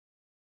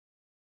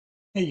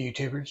Hey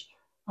YouTubers,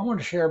 I want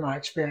to share my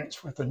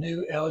experience with the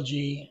new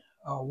LG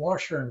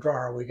washer and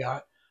dryer we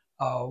got.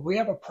 We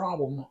have a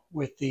problem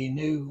with the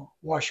new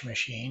washing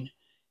machine.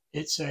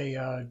 It's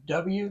a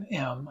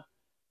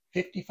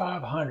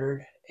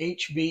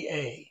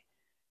WM5500HVA,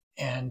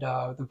 and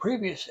the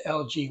previous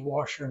LG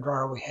washer and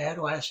dryer we had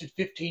lasted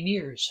 15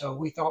 years, so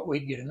we thought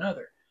we'd get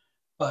another.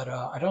 But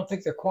I don't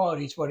think their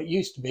quality is what it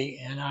used to be,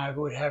 and I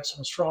would have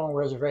some strong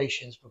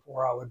reservations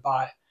before I would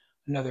buy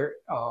another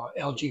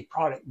LG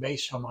product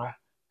based on my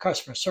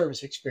customer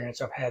service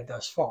experience I've had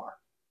thus far.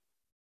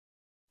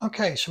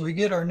 Okay, so we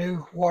get our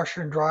new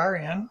washer and dryer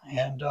in,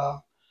 and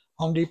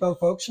Home Depot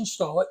folks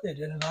install it. They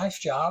did a nice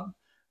job.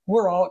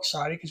 We're all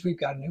excited because we've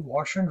got a new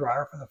washer and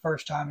dryer for the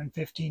first time in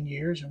 15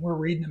 years, and we're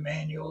reading the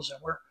manuals,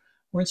 and we're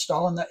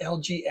installing the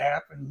LG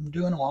app and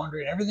doing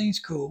laundry, and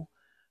everything's cool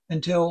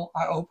until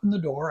I open the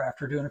door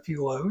after doing a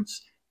few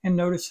loads and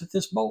notice that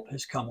this bolt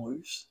has come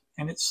loose,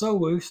 and it's so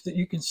loose that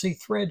you can see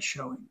thread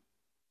showing.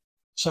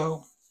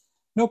 So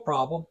no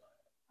problem.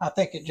 I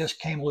think it just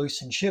came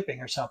loose in shipping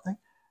or something.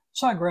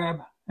 So I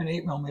grab an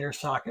 8mm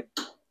socket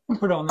and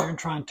put it on there and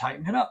try and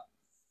tighten it up.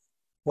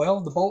 Well,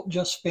 the bolt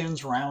just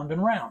spins round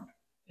and round.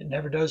 It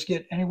never does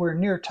get anywhere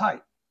near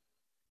tight.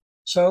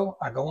 So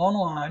I go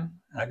online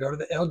and I go to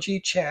the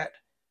LG chat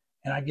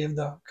and I give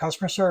the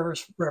customer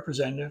service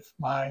representative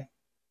my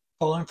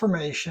full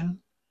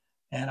information,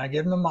 and I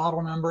give them the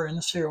model number and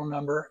the serial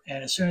number,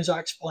 and as soon as I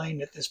explain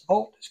that this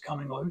bolt is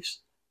coming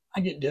loose,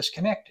 I get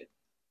disconnected.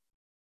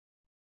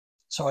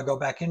 So I go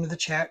back into the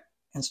chat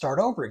and start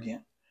over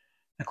again.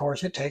 Of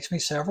course, it takes me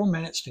several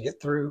minutes to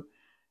get through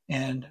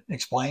and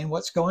explain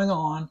what's going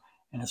on,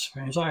 and as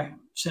soon as I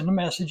send a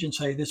message and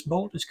say this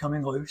bolt is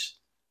coming loose,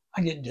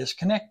 I get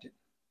disconnected.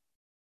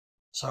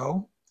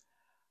 So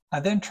I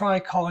then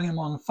try calling them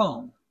on the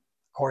phone.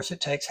 Of course,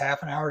 it takes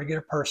half an hour to get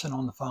a person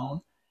on the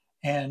phone,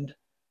 and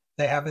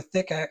they have a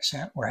thick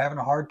accent. We're having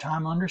a hard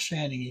time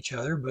understanding each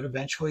other, but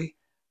eventually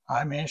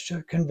I managed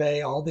to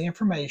convey all the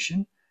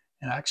information,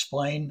 and I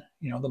explain,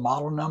 the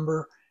model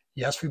number.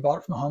 Yes, we bought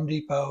it from Home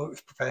Depot. It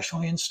was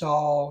professionally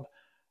installed.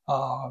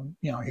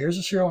 Here's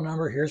the serial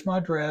number. Here's my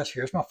address.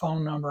 Here's my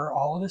phone number,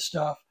 all of this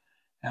stuff.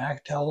 And I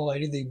tell the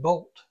lady the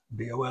bolt,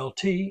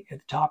 B-O-L-T, at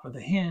the top of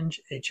the hinge,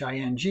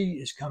 H-I-N-G,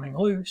 is coming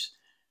loose,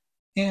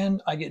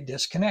 and I get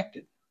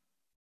disconnected.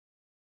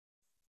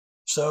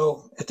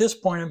 So at this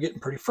point, I'm getting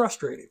pretty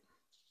frustrated.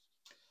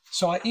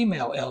 So I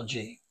email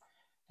LG,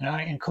 and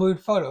I include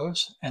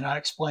photos, and I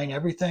explain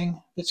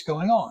everything that's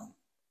going on.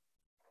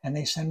 And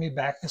they send me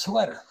back this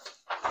letter.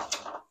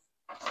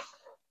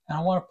 And I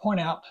want to point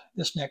out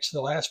this next to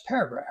the last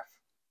paragraph.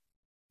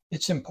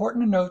 It's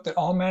important to note that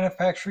all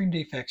manufacturing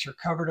defects are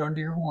covered under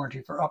your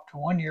warranty for up to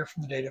 1 year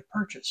from the date of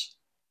purchase.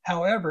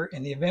 However,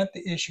 in the event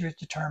the issue is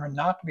determined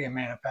not to be a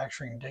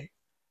manufacturing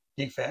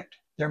defect,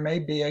 there may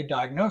be a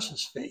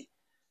diagnosis fee.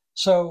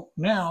 So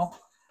now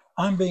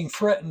I'm being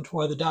threatened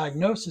with a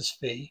diagnosis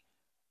fee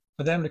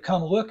for them to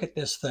come look at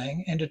this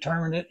thing and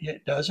determine that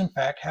it does in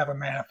fact have a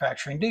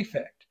manufacturing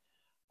defect.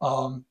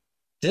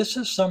 This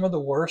is some of the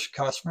worst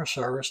customer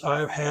service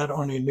I've had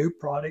on a new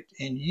product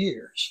in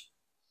years.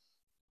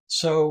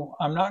 So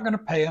I'm not going to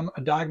pay them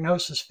a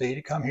diagnosis fee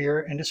to come here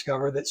and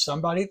discover that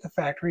somebody at the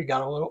factory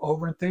got a little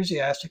over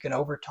enthusiastic and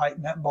over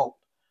tightened that bolt.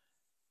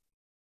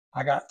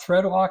 I got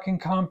thread locking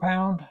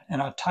compound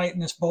and I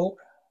tightened this bolt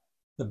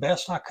the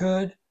best I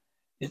could.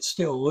 It's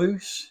still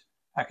loose.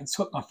 I can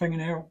slip my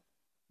fingernail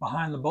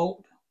behind the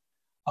bolt.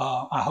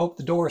 I hope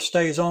the door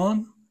stays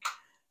on,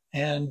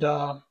 and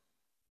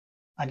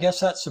I guess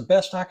that's the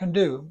best I can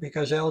do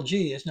because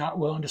LG is not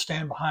willing to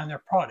stand behind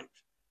their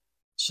product.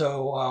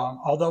 So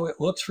although it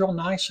looks real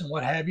nice and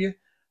what have you,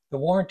 the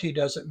warranty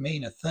doesn't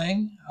mean a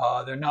thing.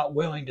 They're not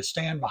willing to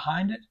stand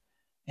behind it,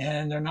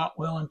 and they're not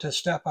willing to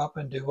step up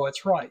and do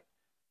what's right.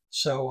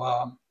 So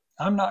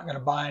I'm not going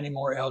to buy any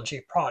more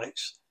LG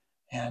products.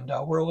 And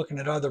we're looking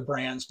at other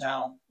brands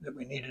now that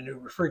we need a new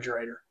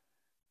refrigerator.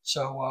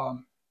 So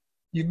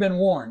you've been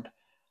warned.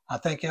 I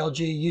think LG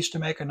used to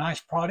make a nice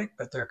product,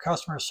 but their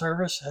customer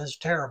service is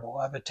terrible.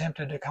 I've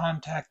attempted to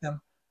contact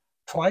them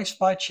twice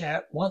by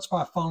chat, once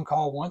by phone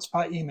call, once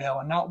by email,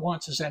 and not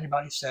once has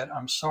anybody said,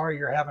 I'm sorry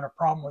you're having a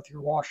problem with your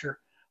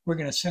washer. We're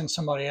going to send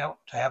somebody out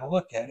to have a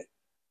look at it.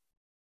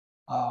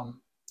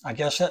 I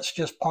guess that's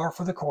just par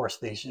for the course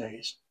these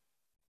days.